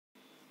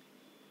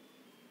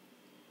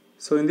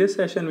So in this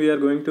session we are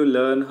going to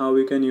learn how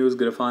we can use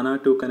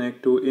Grafana to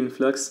connect to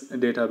Influx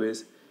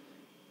database.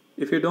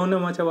 If you don't know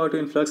much about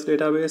Influx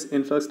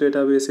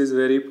database is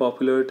very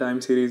popular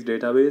time series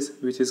database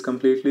which is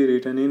completely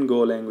written in Go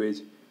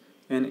language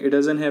and it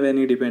doesn't have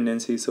any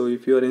dependency. So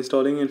if you are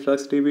installing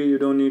InfluxDB, you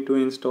don't need to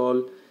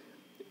install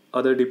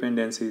other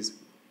dependencies.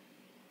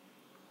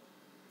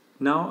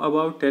 Now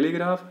about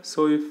Telegraf.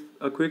 So if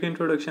a quick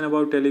introduction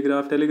about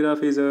Telegraf.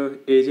 Telegraf is a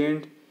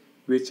agent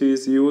which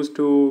is used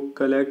to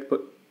collect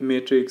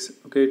matrix.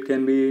 Okay, it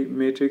can be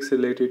matrix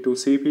related to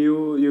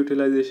CPU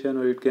utilization,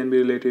 or it can be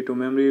related to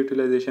memory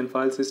utilization,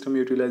 file system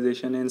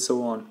utilization, and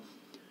so on.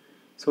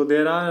 So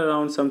there are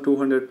around some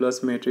 200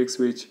 plus matrix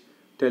which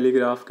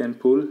Telegraf can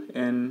pull,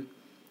 and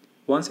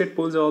once it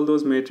pulls all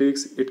those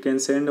matrix, it can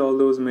send all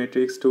those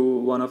matrix to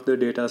one of the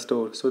data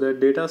store. So that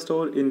data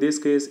store in this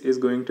case is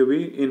going to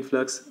be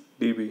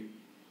InfluxDB.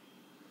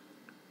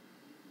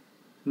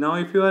 Now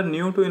if you are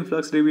new to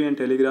InfluxDB and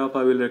Telegraf,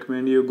 I will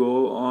recommend you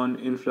go on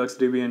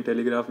InfluxDB and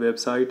Telegraf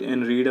website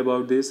and read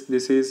about this.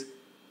 This is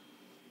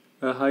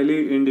a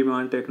highly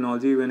in-demand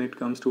technology when it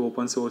comes to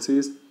open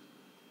sources.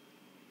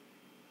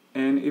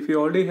 And if you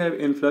already have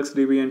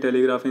InfluxDB and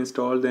Telegraf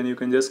installed, then you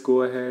can just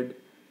go ahead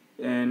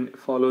and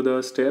follow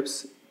the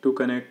steps to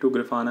connect to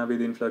Grafana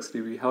with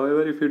InfluxDB.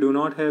 However, if you do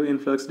not have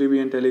InfluxDB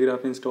and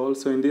Telegraf installed,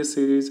 so in this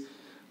series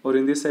or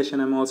in this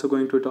session, I'm also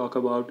going to talk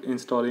about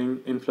installing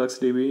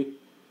InfluxDB.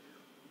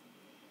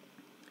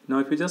 Now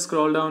if you just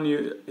scroll down,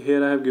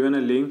 here I have given a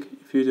link.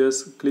 If you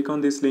just click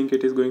on this link,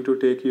 it is going to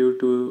take you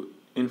to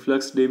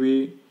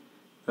InfluxDB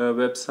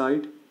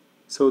website.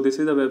 So this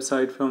is the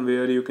website from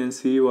where you can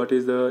see what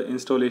is the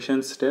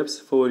installation steps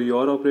for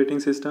your operating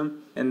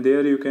system, and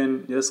there you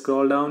can just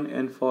scroll down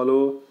and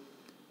follow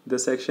the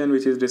section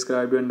which is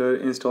described under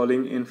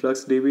installing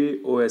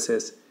InfluxDB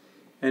OSS,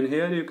 and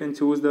here you can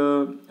choose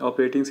the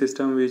operating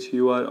system which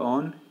you are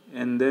on,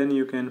 and then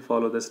you can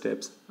follow the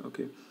steps.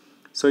 Okay,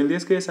 so in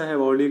this case I have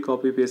already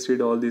copy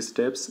pasted all these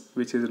steps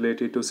which is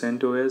related to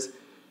CentOS,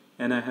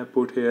 and I have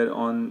put here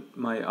on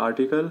my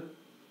article.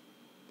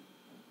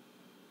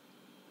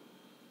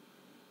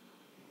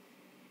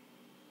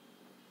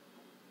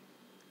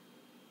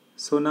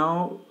 So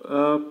now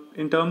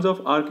in terms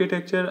of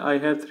architecture, I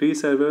have 3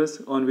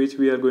 servers on which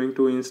we are going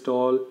to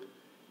install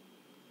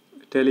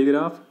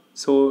Telegraf.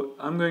 So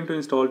I'm going to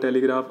install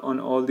Telegraf on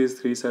all these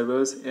 3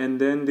 servers,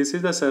 and then this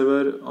is the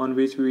server on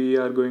which we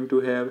are going to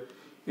have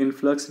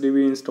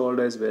InfluxDB installed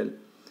as well.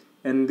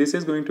 And this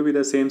is going to be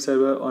the same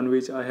server on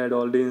which I had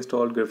already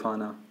installed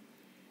Grafana.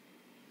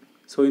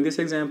 So in this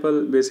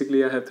example,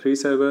 basically I have 3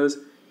 servers,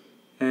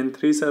 and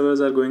 3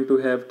 servers are going to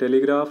have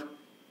Telegraf.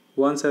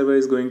 One server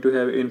is going to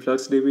have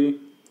InfluxDB,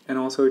 and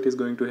also it is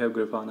going to have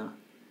Grafana.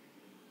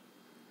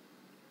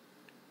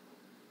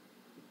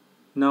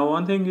 Now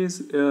one thing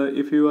is,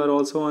 if you are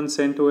also on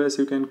CentOS,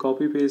 you can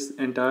copy paste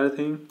entire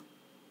thing,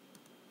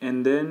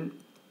 and then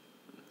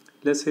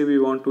let's say we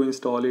want to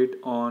install it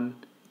on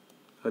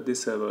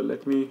this server.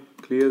 Let me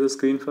clear the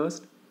screen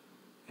first,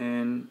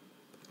 and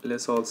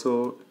let's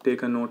also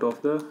take a note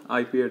of the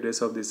IP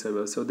address of this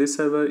server. So this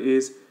server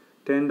is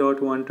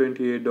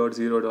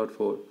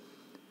 10.128.0.4.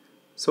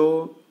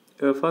 So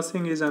first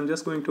thing is, I'm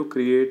just going to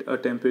create a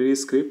temporary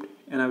script,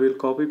 and I will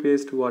copy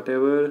paste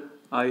whatever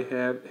I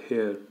have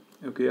here.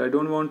 Okay, I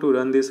don't want to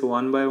run this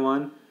one by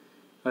one.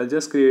 I'll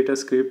just create a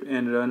script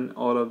and run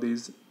all of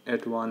these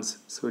at once.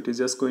 So it is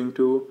just going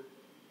to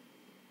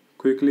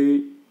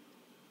quickly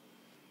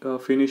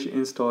finish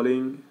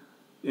installing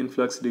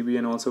InfluxDB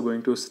and also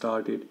going to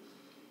start it.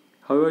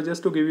 However,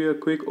 just to give you a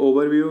quick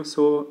overview,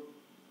 so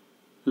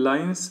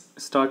lines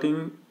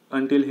starting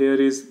until here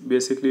is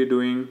basically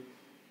doing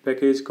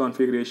package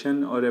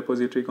configuration or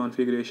repository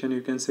configuration,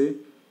 you can say,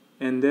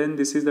 and then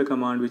this is the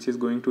command which is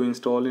going to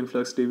install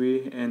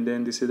InfluxDB, and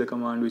then this is the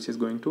command which is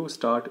going to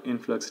start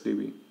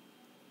InfluxDB.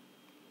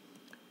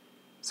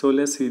 So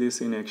let's see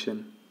this in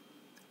action.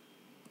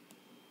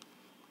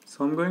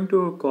 So I'm going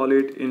to call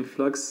it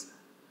influx.sh,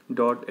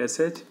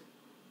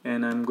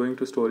 and I'm going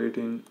to store it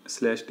in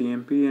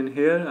 /tmp, and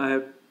here I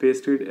have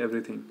pasted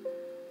everything.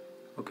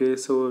 Okay,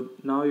 so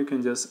now you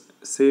can just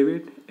save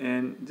it,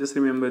 and just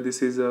remember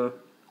this is a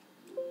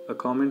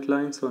comment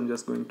line, so I'm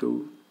just going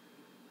to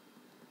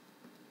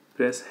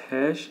press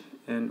hash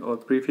or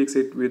prefix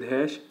it with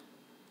hash,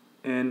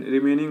 and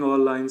remaining all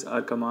lines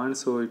are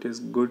commands, so it is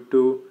good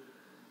to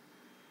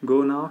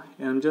go now,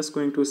 and I'm just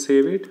going to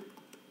save it.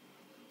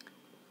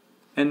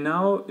 And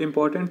now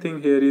important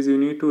thing here is you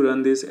need to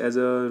run this as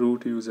a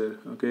root user.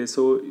 Okay,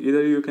 so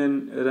either you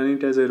can run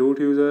it as a root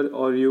user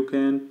or you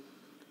can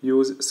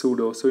use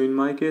sudo. So in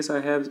my case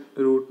I have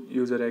root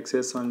user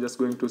access, so I'm just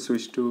going to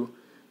switch to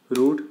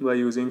root by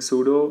using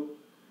sudo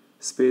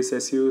space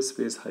su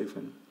space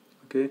hyphen.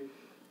 Okay,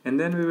 and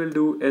then we will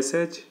do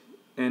sh,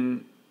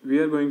 and we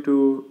are going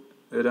to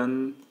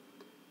run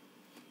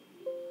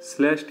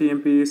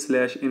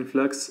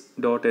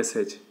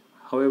 /tmp/influx.sh.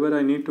 However,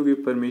 I need to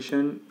give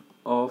permission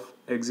of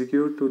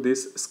execute to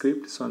this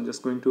script, so I'm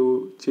just going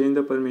to change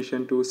the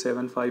permission to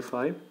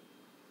 755.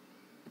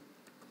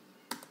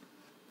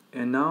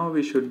 and now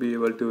we should be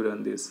able to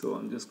run this. So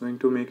I'm just going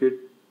to make it,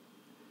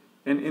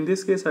 and in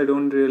this case I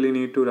don't really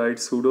need to write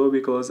sudo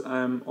because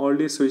I'm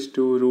already switched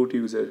to root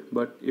user.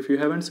 But if you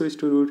haven't switched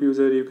to root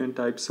user, you can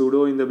type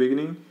sudo in the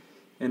beginning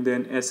and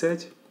then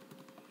sh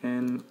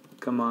and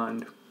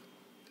command,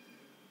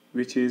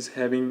 which is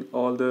having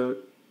all the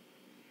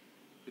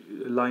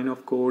line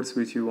of codes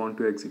which you want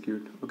to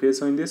execute. Okay,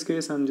 so in this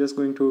case I'm just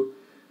going to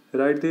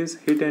write this,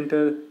 hit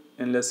enter,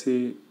 and let's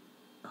see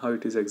how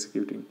it is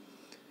executing.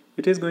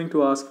 It is going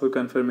to ask for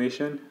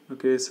confirmation.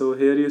 Okay, so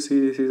here you see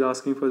this is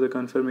asking for the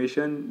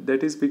confirmation.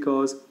 That is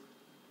because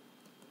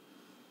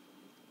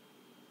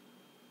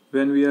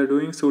when we are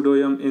doing sudo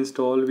yum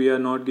install, we are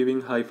not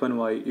giving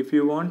 -y. If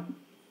you want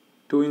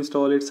to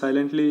install it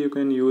silently, you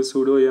can use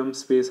sudo yum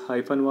space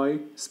 -y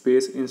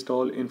space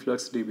install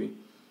influxDB.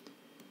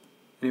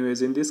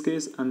 Anyways, in this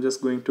case I'm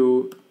just going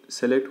to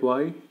select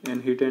y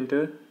and hit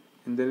enter,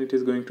 and then it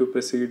is going to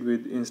proceed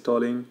with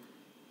installing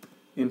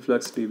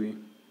influxDB.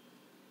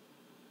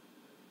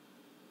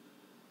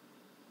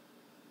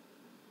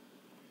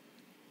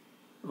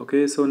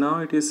 Okay, so now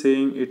it is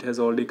saying it has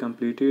already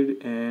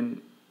completed,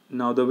 and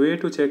now the way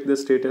to check the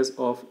status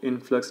of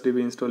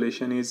influxDB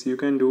installation is you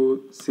can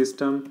do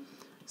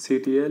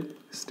systemctl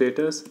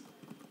status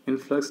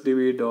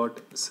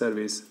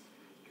influxdb.service.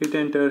 Hit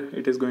enter,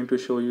 it is going to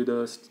show you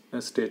the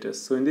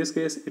status. So in this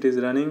case it is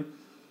running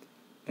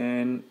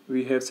and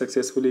we have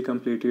successfully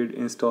completed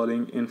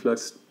installing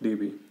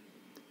influxDB.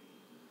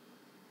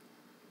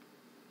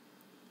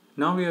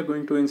 Now we are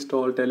going to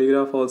install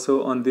Telegraf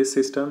also on this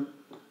system.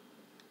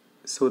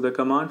 So the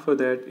command for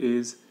that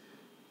is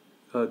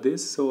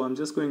this. So I'm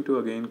just going to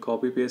again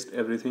copy paste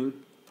everything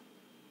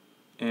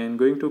and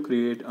going to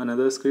create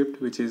another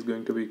script which is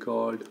going to be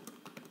called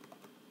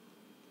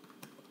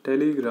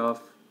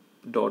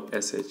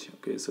telegraf.sh.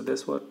 okay, so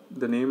that's what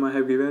the name I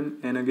have given,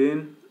 and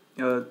again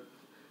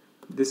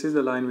this is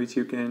the line which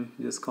you can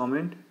just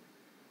comment,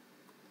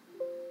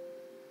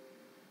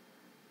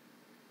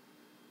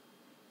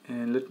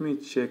 and let me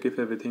check if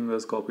everything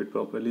was copied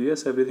properly.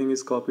 Yes, everything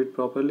is copied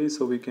properly,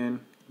 so we can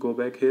go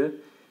back here,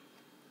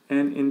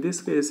 and in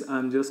this case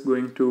I'm just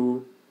going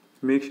to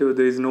make sure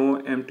there is no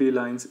empty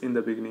lines in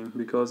the beginning,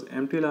 because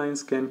empty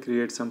lines can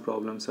create some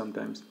problems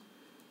sometimes.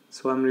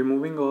 So I'm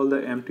removing all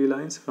the empty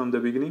lines from the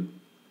beginning,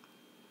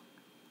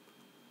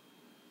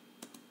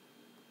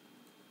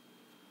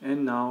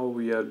 and now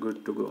we are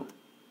good to go.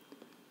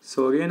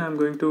 So again I'm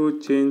going to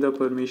change the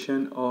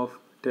permission of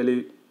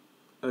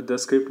the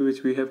script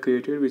which we have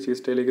created, which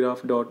is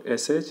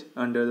telegraf.sh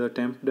under the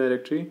temp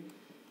directory,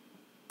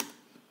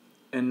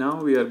 and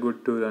now we are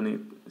good to run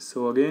it.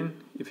 So again,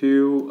 if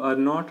you are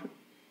not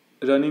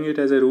running it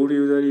as a root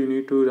user, you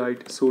need to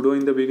write sudo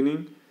in the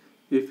beginning.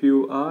 If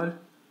you are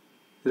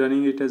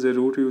running it as a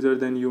root user,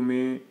 then you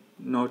may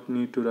not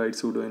need to write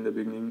sudo in the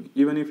beginning.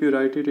 Even if you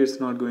write it, it's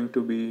not going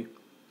to be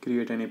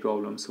create any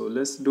problem. So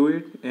let's do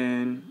it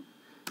and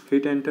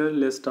hit enter.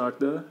 Let's start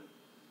the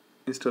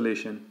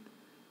installation.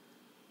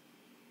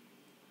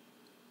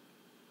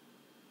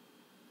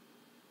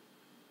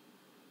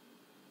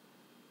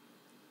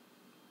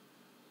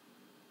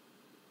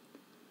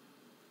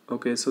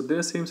 Okay, so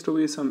there seems to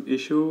be some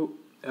issue.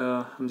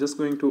 I'm just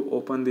going to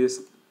open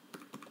this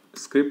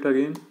script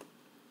again,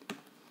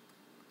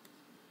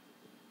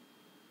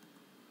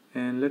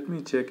 and let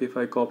me check if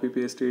I copy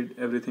pasted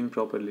everything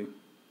properly.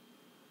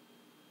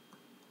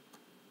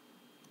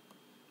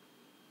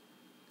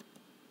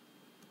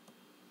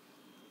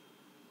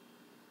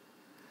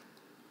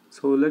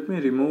 So let me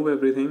remove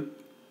everything,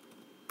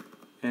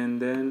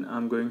 and then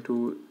I'm going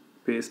to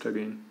paste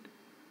again.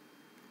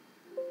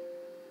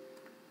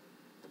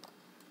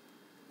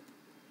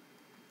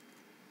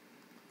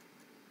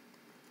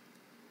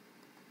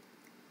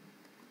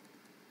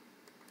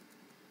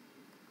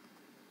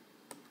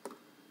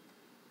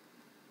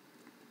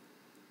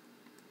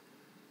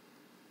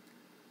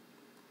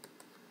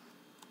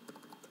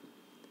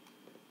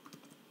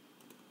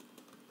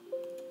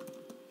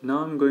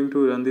 Now I'm going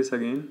to run this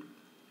again.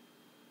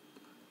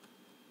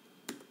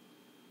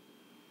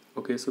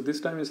 Okay, so this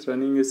time it's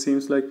running. It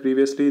seems like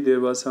previously there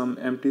was some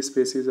empty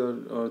spaces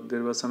or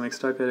there was some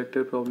extra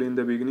character probably in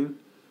the beginning,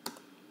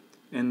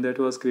 and that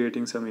was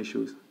creating some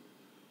issues.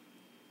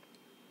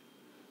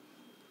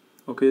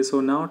 Okay, so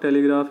now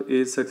Telegraf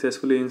is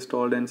successfully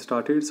installed and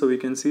started. So we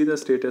can see the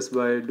status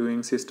by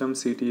doing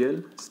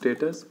systemctl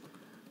status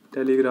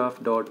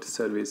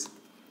telegraf.service.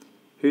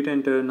 Hit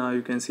enter. Now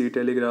you can see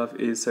Telegraf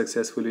is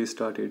successfully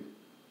started.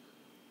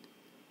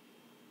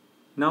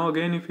 Now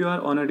again, if you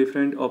are on a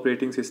different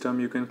operating system,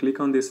 you can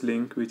click on this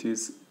link which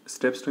is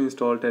steps to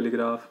install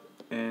Telegraf,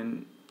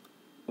 and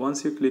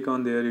once you click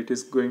on there, it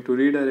is going to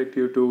redirect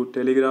you to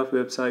Telegraf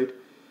website,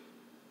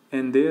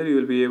 and there you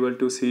will be able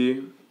to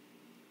see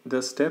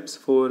the steps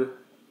for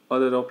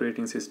other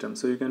operating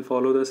systems. So you can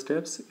follow the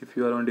steps if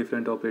you are on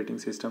different operating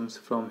systems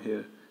from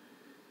here.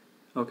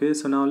 Okay,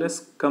 so now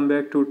let's come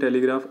back to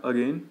Telegraf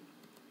again.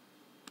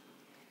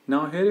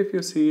 Now here if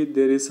you see,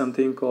 there is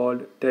something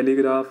called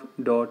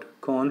telegraf.sh.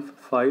 conf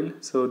file.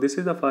 So this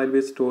is the file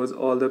which stores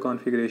all the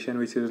configuration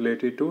which is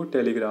related to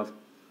Telegraf.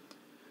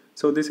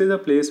 So this is a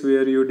place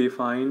where you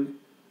define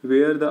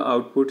where the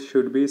output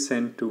should be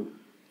sent to.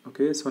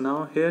 Okay, so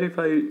now here if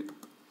I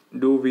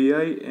do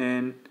vi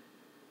and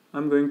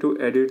I'm going to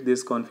edit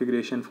this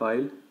configuration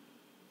file.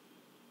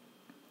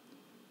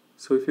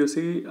 So if you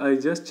see, I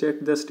just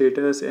checked the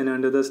status, and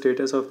under the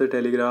status of the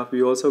Telegraf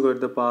we also got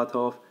the path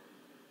of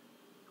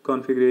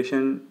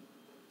configuration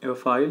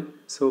file.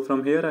 So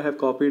from here I have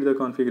copied the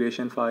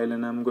configuration file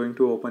and I'm going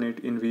to open it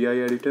in vi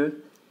editor,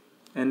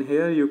 and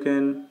here you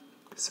can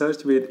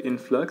search with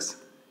influx,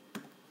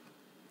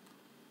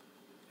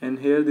 and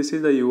here this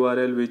is the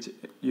URL which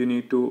you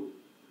need to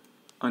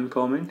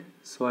uncomment.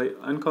 So I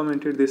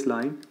uncommented this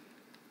line,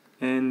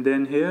 and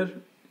then here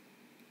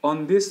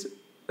on this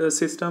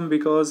system,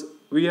 because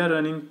we are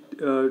running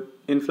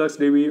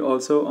InfluxDB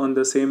also on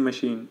the same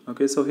machine.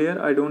 Okay, so here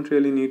I don't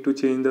really need to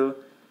change the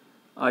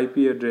IP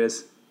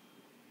address.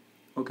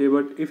 Okay,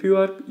 but if you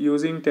are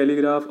using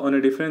Telegraf on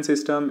a different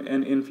system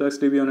and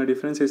InfluxDB on a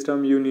different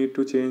system, you need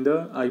to change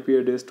the IP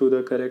address to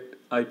the correct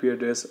IP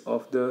address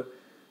of the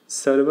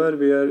server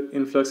where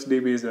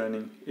InfluxDB is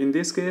running. In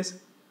this case,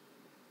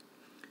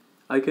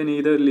 I can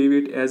either leave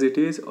it as it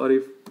is, or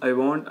if I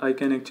want, I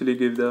can actually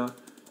give the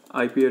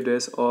IP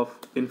address of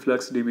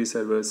InfluxDB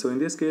server. So in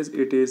this case,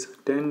 it is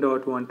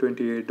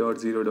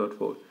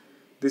 10.128.0.4.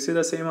 This is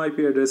the same IP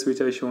address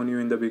which I shown you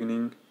in the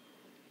beginning.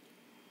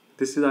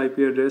 This is the IP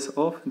address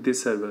of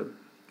this server.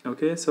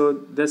 Okay, so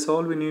that's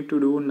all we need to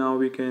do. Now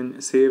we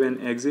can save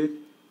and exit,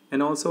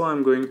 and also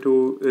I'm going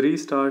to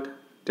restart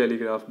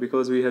Telegraf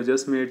because we have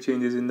just made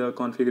changes in the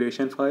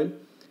configuration file.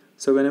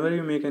 So whenever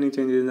you make any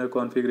changes in the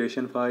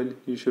configuration file,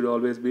 you should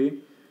always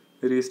be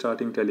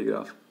restarting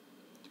Telegraf.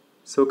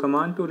 So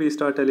command to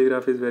restart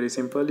Telegraf is very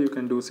simple. You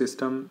can do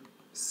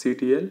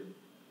systemctl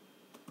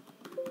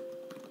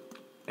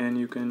and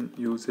you can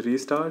use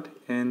restart,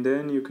 and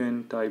then you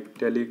can type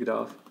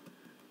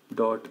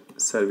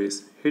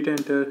telegraf.service. Hit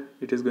enter,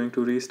 it is going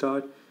to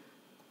restart,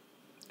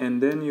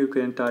 and then you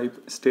can type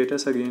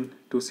status again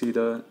to see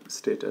the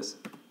status.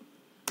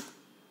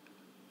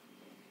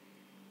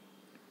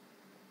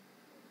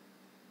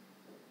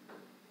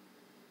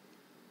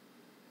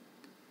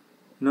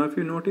 Now if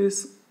you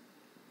notice,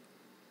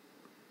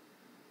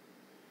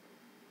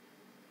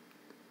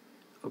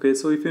 okay,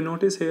 so if you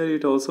notice here,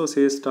 it also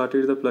says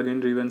started the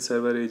plugin driven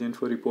server agent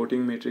for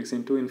reporting metrics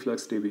into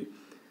InfluxDB.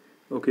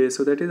 Okay,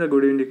 so that is a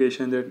good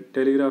indication that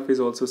Telegraf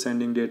is also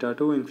sending data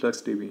to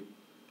InfluxDB.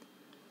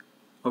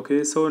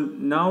 Okay, so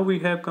now we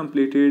have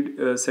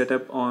completed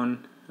setup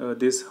on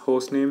this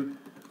hostname,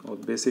 or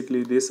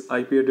basically this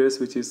IP address,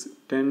 which is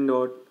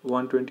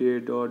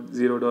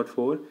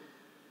 10.128.0.4.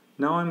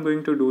 Now I'm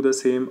going to do the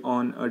same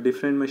on a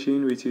different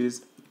machine, which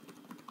is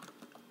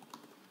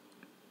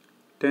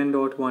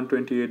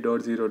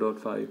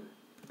 10.128.0.5.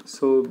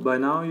 So by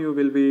now you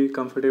will be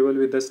comfortable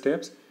with the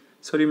steps.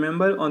 So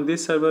remember, on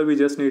this server we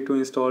just need to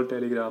install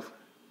Telegraf.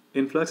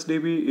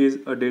 InfluxDB is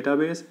a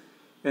database,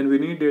 and we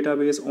need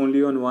database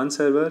only on one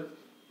server,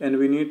 and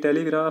we need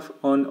Telegraf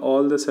on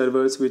all the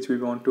servers which we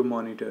want to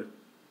monitor.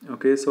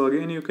 Okay, so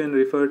again you can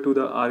refer to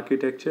the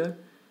architecture.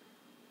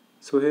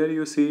 So here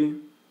you see,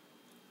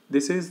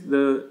 this is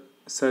the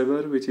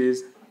server which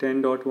is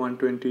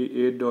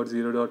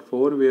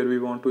 10.128.0.4, where we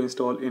want to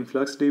install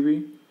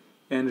InfluxDB,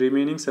 and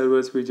remaining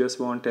servers we just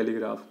want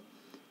Telegraf.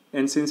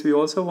 And since we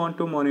also want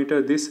to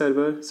monitor this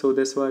server, so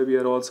that's why we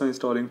are also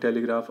installing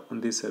Telegraf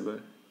on this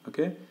server.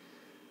 Okay,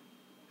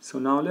 so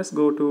now let's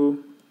go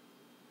to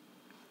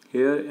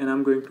here, and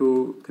I'm going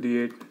to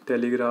create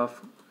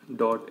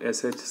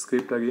telegraf.sh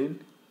script again,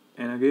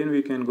 and again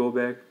we can go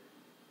back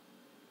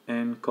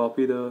and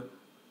copy the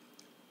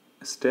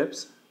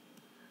steps.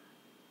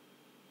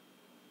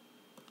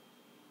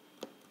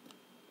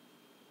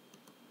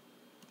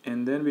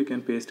 And then we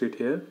can paste it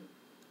here.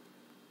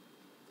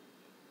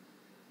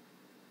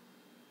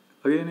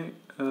 Again,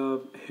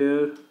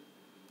 here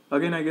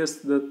again I guess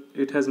that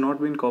it has not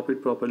been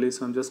copied properly,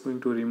 so I'm just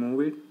going to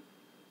remove it.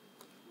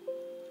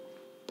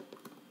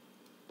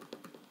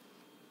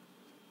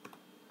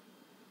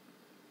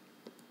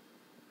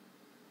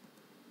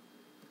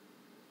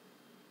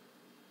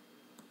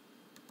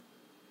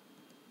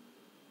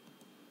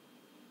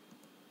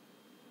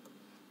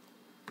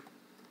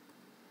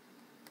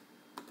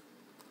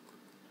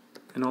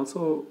 And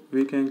also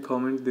we can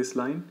comment this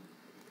line,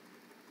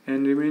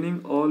 and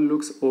remaining all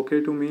looks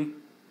okay to me.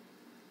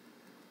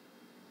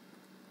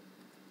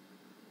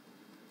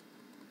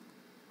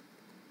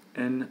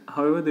 And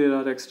however, there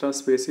are extra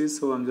spaces,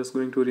 so I'm just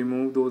going to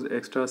remove those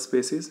extra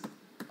spaces.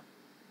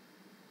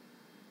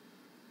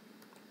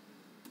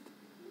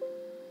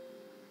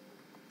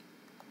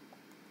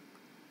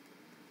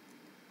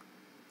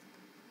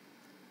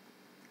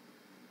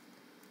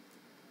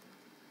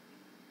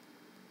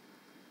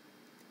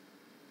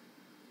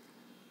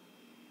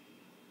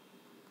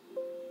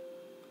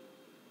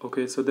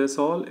 Okay, so that's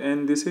all,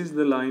 and this is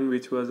the line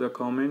which was a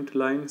comment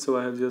line, so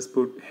I have just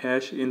put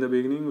hash in the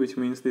beginning, which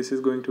means this is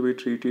going to be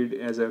treated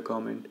as a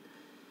comment.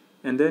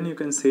 And then you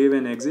can save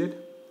and exit.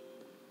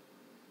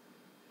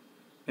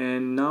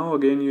 and now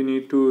again you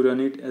need to run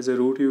it as a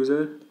root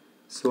user.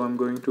 So I'm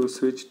going to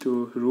switch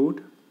to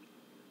root,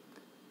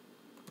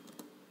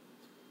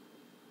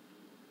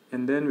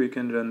 and then we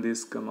can run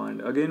this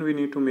command. Again we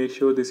need to make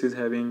sure this is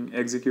having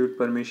execute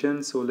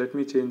permission, so let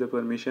me change the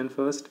permission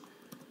first.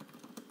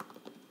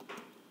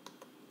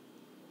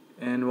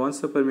 And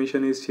once the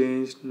permission is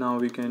changed, now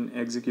we can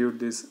execute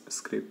this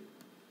script.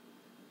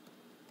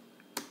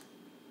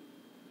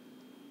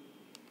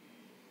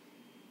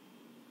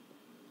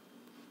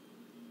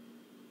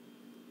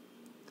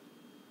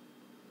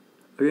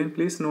 Again,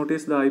 please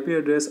notice the IP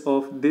address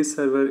of this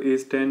server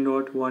is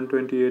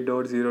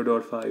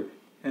 10.128.0.5,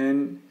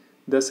 and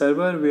the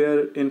server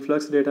where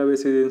Influx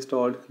database is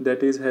installed,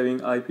 that is having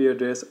IP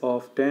address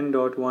of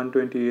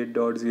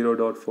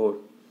 10.128.0.4.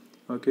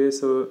 Okay,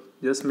 so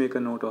just make a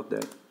note of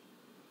that.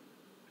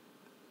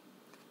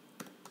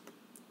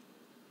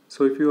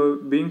 So if you are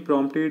being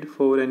prompted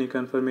for any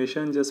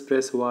confirmation, just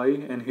press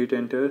Y and hit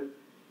enter.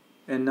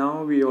 And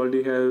now we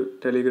already have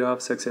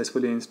Telegraf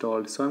successfully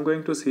installed. So I'm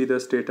going to see the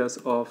status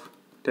of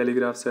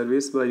Telegraf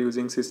service by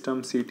using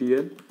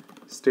systemctl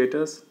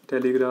status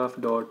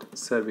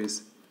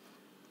telegraf.service,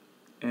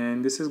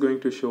 and this is going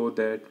to show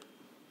that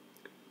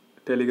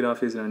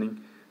Telegraf is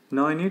running.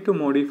 Now I need to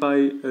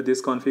modify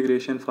this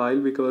configuration file,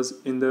 because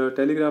in the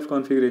Telegraf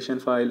configuration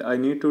file I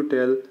need to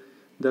tell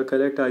the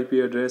correct IP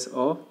address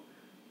of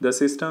the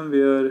system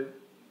where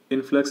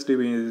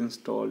InfluxDB is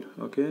installed.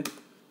 Okay,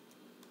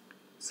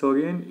 so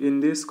again in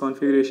this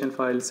configuration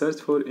file,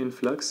 search for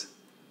Influx,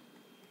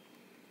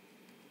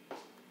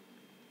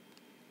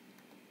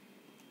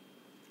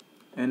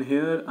 and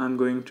here I'm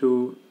going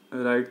to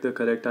write the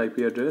correct IP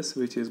address,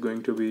 which is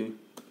going to be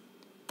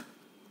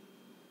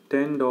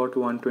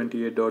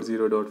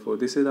 10.128.0.4.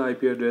 This is the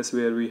IP address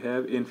where we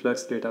have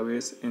Influx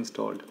database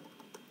installed.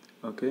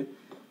 Okay,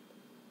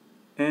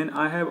 and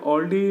I have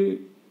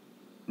already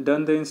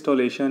done the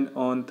installation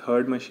on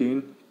third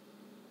machine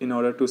in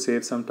order to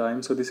save some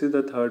time. So this is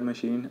the third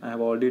machine. I have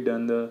already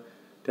done the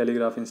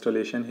Telegraf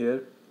installation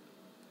here.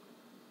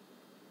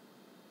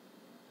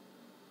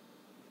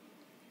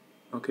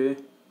 Okay,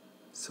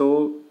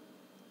 so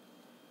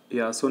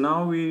yeah, so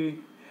now we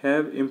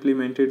have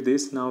implemented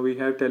this. Now we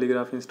have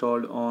Telegraf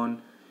installed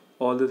on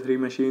all the three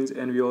machines,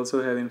 and we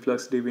also have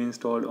InfluxDB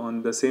installed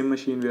on the same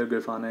machine where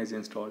Grafana is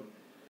installed.